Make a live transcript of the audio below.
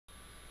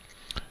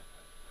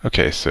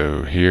Okay,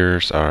 so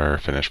here's our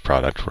finished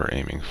product we're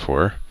aiming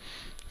for.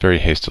 Very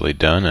hastily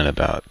done in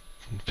about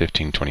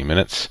 15-20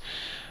 minutes.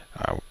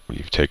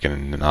 We've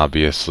taken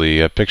obviously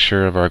a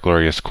picture of our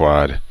glorious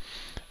quad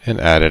and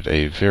added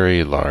a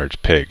very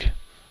large pig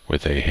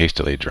with a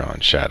hastily drawn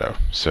shadow.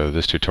 So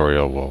this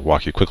tutorial will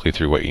walk you quickly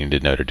through what you need to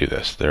know to do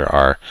this. There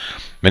are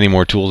many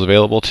more tools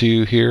available to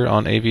you here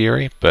on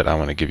Aviary, but I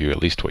want to give you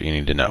at least what you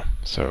need to know.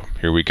 So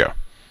here we go.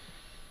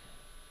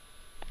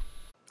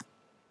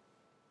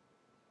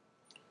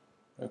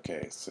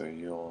 Okay, so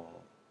you'll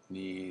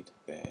need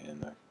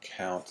an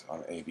account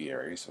on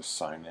Aviary, so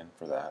sign in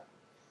for that.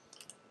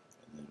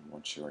 And then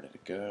once you're ready to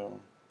go,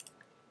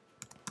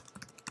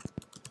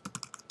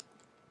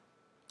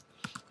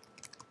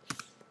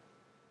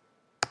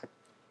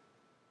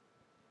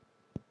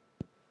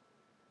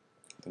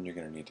 then you're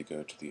going to need to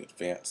go to the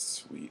Advanced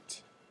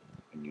Suite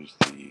and use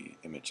the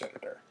image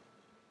editor.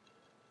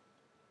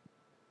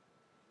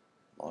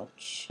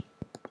 Launch.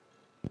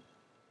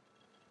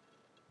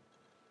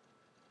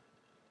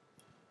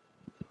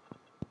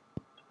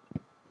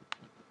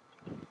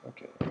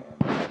 Okay, and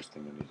the first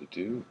thing you need to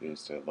do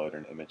is to load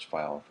an image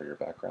file for your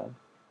background.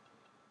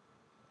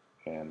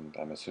 And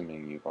I'm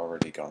assuming you've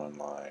already gone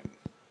online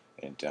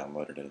and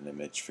downloaded an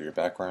image for your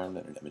background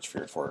and an image for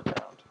your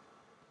foreground,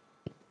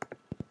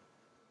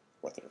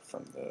 whether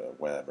from the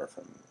web or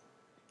from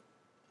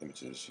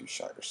images you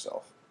shot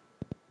yourself.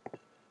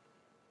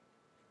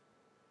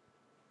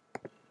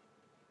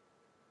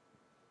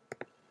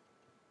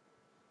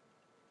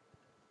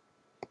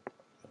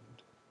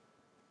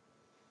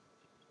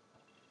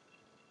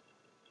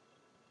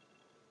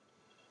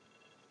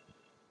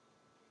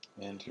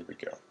 And here we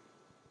go.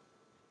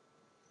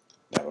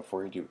 Now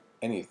before you do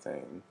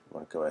anything, you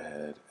want to go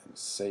ahead and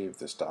save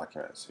this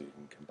document so you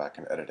can come back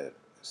and edit it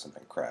if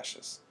something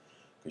crashes,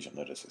 because you'll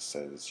notice it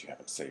says you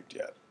haven't saved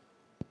yet.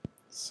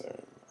 So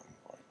I'm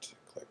going to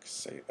click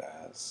Save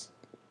As,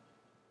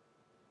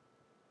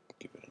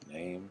 give it a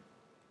name,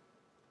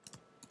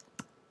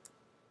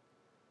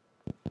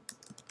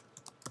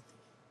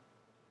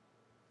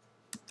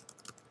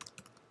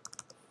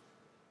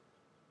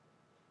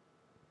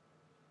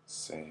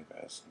 Save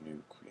as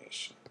New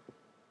Creation.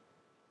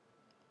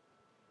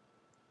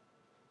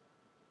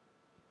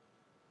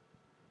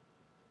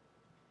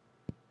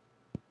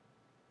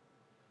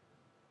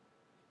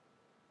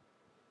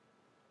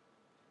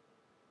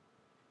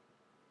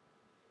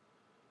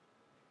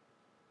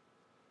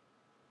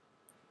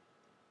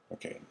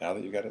 Okay, now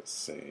that you got it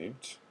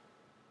saved,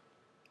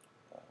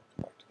 I'll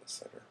come back to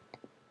this later,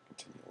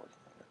 continue working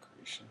on your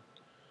creation.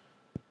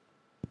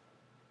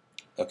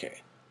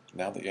 Okay,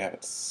 now that you have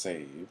it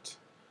saved,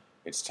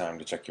 it's time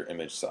to check your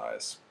image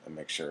size and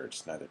make sure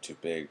it's neither too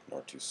big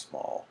nor too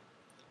small.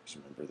 Just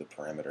remember the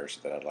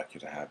parameters that I'd like you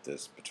to have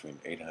this between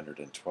 800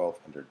 and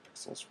 1200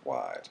 pixels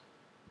wide.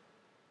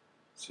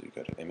 So you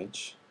go to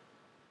Image,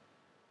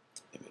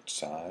 Image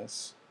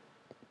Size,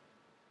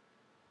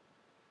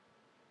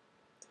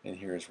 and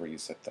here's where you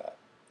set that.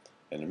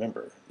 And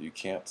remember, you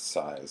can't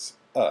size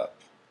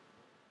up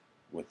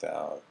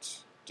without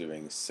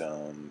doing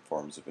some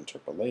forms of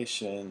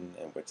interpolation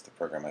in which the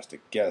program has to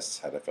guess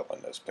how to fill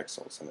in those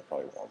pixels, and it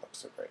probably won't look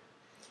so great.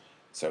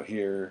 So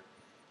here,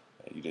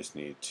 you just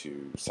need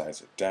to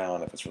size it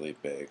down if it's really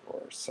big,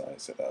 or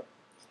size it up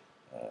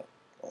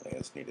only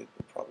as needed,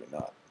 but probably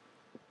not.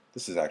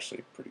 This is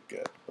actually pretty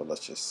good, but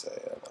let's just say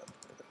I want to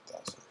put it at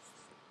 1000.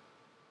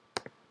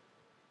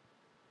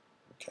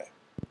 Okay,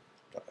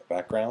 got my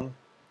background.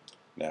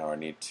 Now I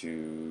need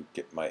to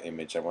get my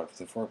image I want for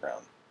the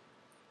foreground.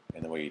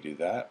 And the way you do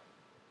that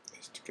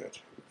is to go to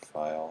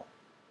File,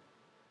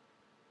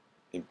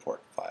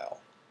 Import File.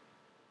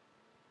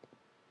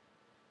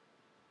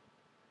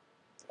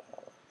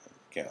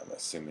 Again, I'm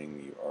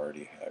assuming you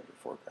already have your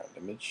foreground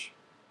image.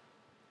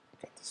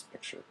 Got this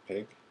picture of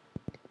pig.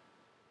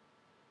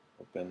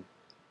 Open,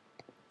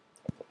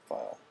 upload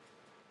file.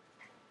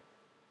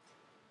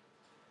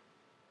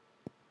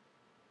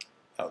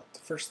 Now, the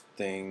first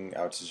thing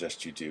I would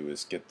suggest you do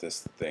is get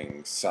this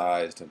thing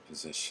sized and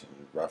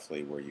positioned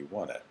roughly where you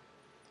want it.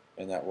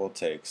 And that will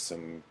take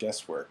some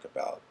guesswork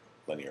about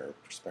linear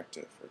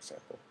perspective, for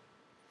example.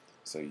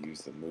 So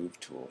use the Move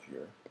tool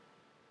here.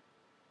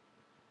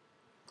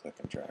 Click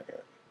and drag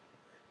it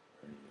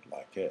where you'd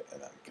like it,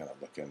 and I'm kind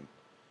of looking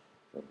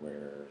for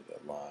where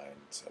the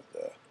lines of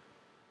the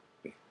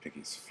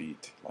piggy's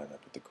feet line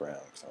up with the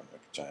ground, because I want to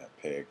make a giant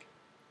pig.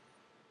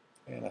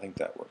 And I think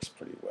that works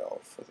pretty well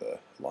for the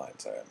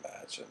lines I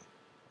imagine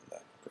on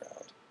that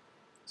ground.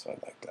 So I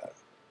like that.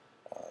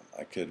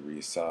 I could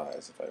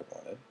resize if I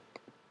wanted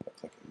by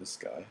clicking this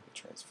guy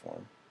to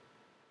transform.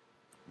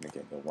 And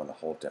again, you'll want to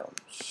hold down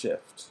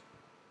Shift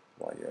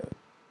while you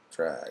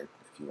drag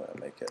if you want to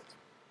make it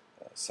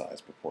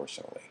size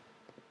proportionally.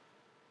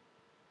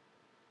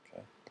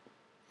 Okay.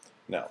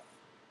 Now,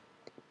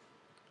 you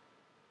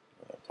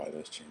want to apply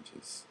those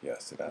changes.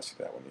 Yes, it asks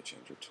you that when you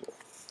change your tool.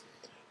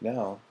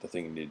 Now, the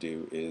thing you need to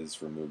do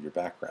is remove your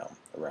background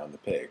around the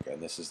pig,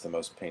 and this is the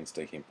most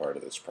painstaking part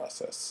of this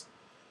process.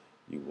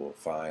 You will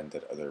find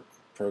that other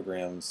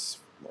programs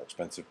more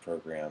expensive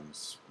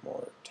programs,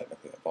 more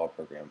technically involved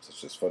programs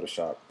such as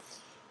Photoshop,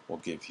 will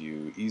give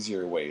you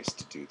easier ways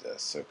to do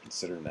this. So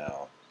consider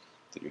now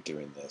that you're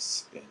doing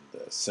this in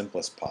the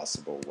simplest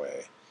possible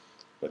way,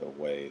 but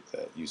a way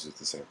that uses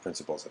the same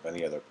principles of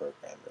any other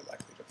program you're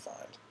likely to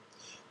find.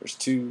 There's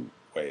two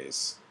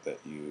ways that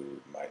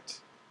you might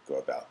go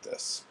about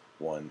this.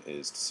 One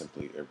is to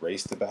simply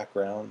erase the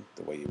background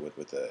the way you would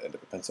with the end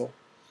of a pencil.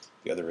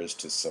 The other is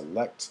to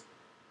select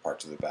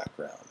parts of the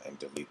background and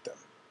delete them.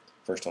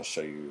 First, I'll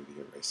show you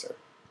the eraser.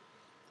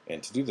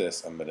 And to do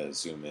this, I'm going to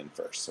zoom in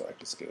first so I can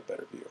just get a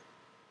better view.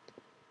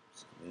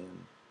 Zoom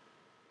in.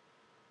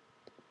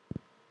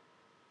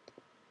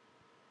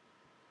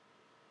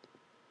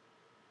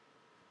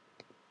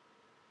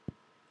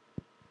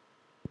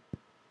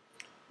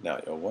 Now,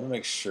 you'll want to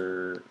make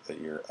sure that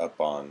you're up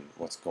on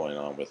what's going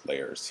on with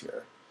layers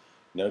here.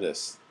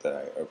 Notice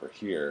that over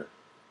here,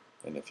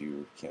 and if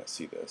you can't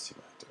see this, you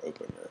might have to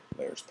open your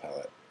layers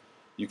palette.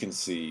 You can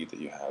see that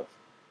you have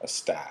a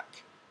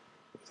stack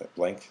with a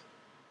blank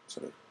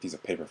sort of piece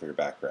of paper for your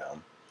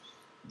background,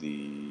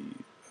 the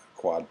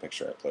quad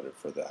picture I uploaded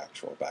for the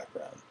actual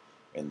background,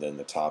 and then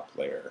the top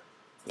layer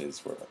is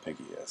where my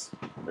piggy is.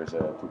 There's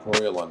a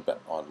tutorial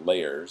on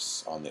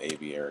layers on the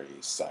Aviary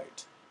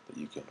site that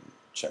you can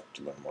check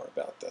to learn more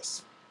about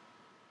this.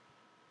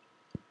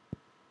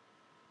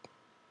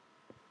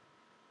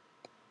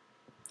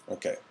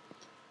 Okay,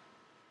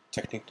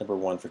 technique number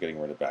one for getting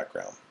rid of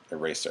background,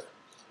 eraser.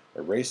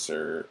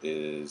 Eraser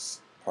is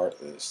part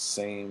of the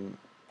same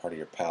part of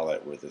your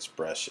palette where this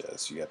brush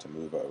is. You have to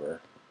move over,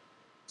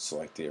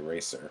 select the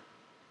eraser,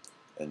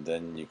 and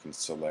then you can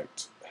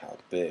select how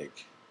big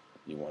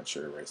you want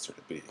your eraser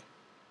to be.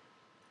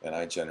 And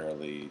I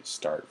generally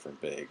start from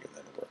big and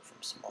then work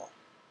from small.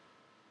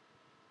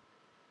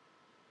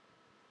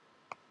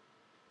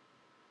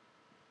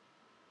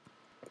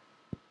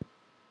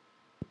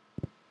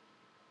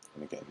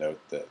 And again, note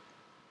that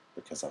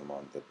because I'm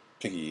on the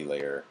piggy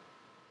layer,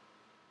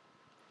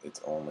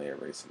 it's only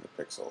erasing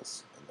the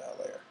pixels in that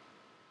layer.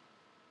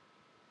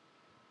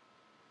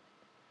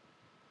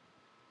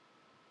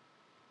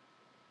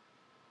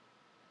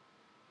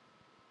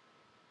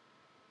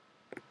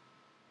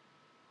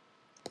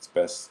 It's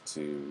best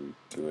to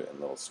do it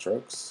in little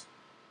strokes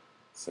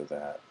so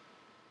that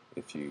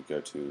if you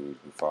go too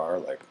far,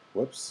 like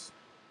whoops,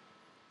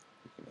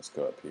 you can just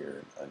go up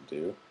here and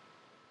undo.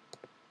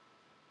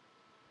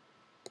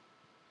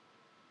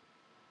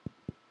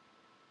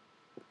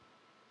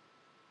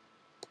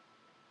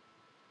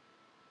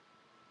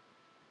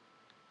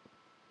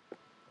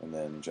 And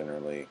then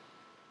generally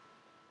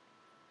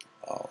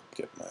I'll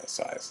get my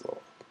size a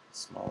little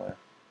smaller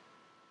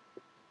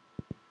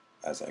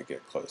as I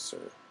get closer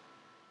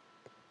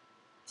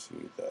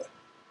to the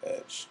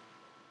edge.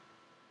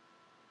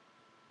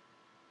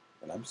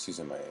 And I'm just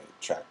using my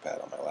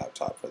trackpad on my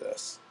laptop for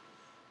this.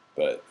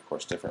 But of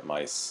course different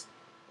mice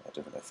have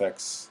different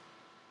effects,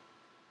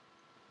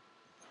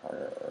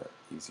 harder or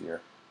easier.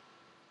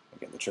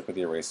 Again, the trick with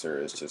the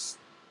eraser is just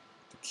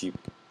to keep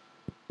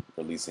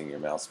releasing your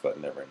mouse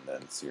button every now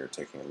and then so you're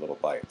taking little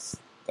bites.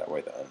 That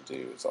way the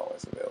undo is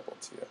always available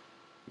to you if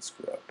you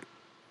screw up.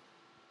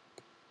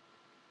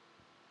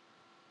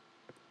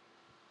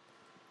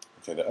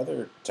 Okay, the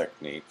other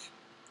technique,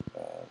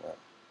 well,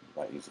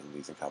 I'm not using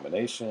these in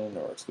combination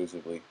or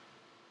exclusively.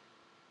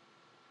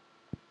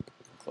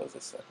 I'll close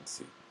this so I can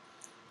see.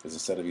 Is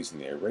instead of using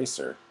the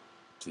eraser,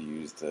 to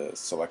use the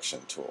selection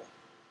tool.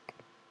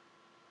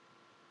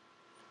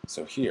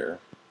 So here,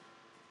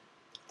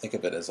 think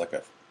of it as like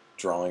a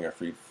drawing a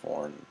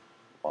free-form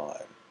line.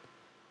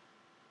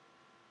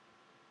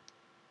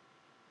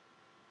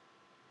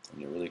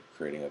 And you're really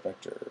creating a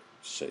vector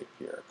shape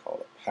here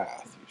called a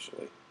path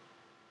usually.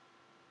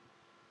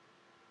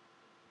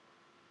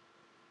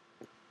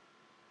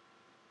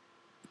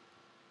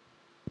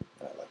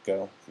 And I let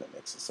go, and it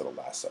makes this little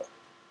lasso.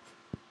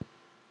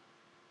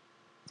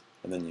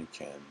 And then you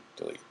can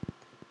delete,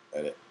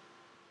 edit,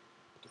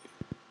 delete.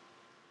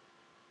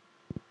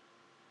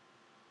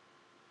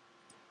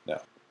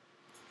 Now,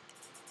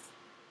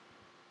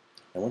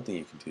 and one thing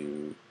you can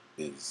do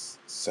is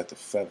set the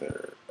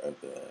feather of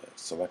the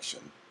selection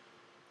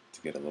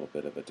to get a little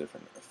bit of a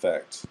different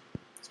effect,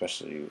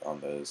 especially on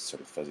those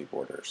sort of fuzzy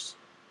borders.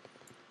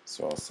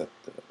 So I'll set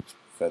the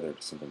feather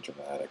to something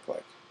dramatic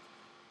like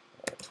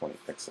 20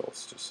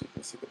 pixels just so you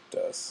can see what it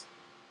does.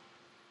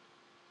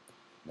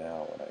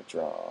 Now when I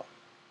draw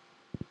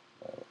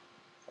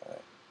my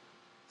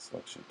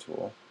selection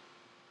tool,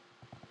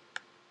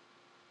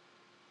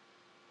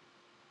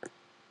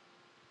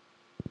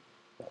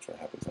 watch what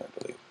happens when I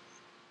delete.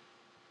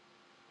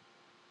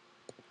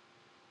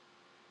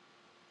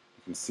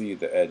 You can see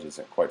the edge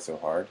isn't quite so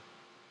hard,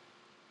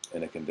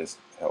 and it can just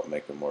help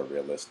make a more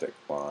realistic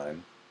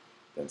line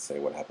than say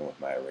what happened with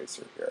my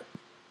eraser here.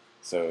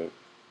 So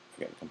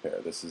again, compare.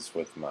 This is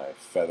with my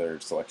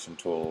feathered selection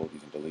tool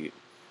using delete.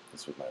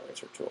 This is with my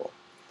eraser tool.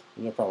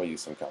 And you'll probably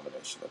use some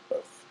combination of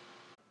both.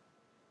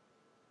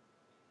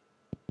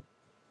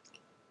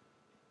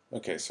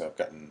 Okay, so I've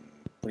gotten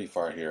pretty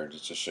far here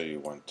just to show you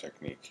one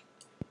technique.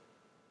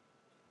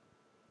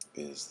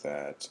 is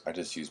that I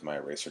just used my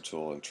eraser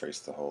tool and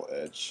traced the whole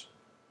edge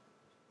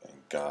and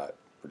got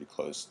pretty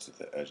close to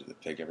the edge of the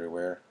pig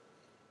everywhere.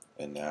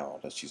 And now I'll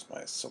just use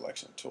my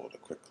selection tool to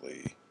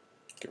quickly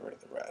get rid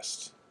of the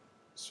rest.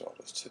 So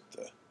I'll just hit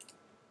the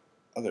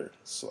other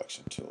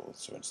selection tool.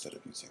 So instead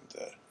of using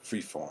the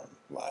freeform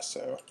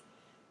lasso, I'm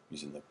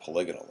using the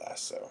polygonal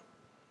lasso.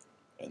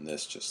 And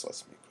this just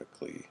lets me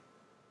quickly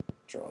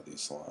draw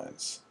these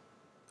lines.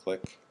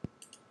 Click,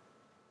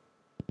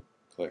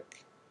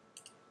 click,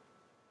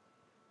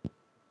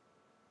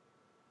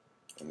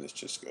 and this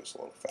just goes a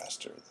little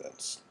faster than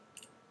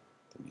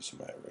using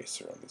my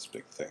eraser on these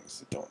big things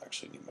that don't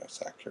actually need much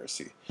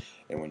accuracy.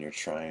 And when you're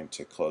trying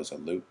to close a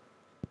loop,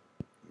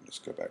 you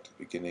just go back to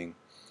the beginning,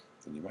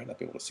 and you might not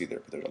be able to see there,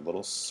 but there's a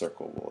little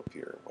circle will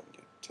appear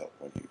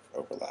when you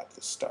overlap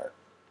the start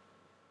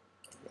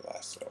of your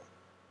lasso.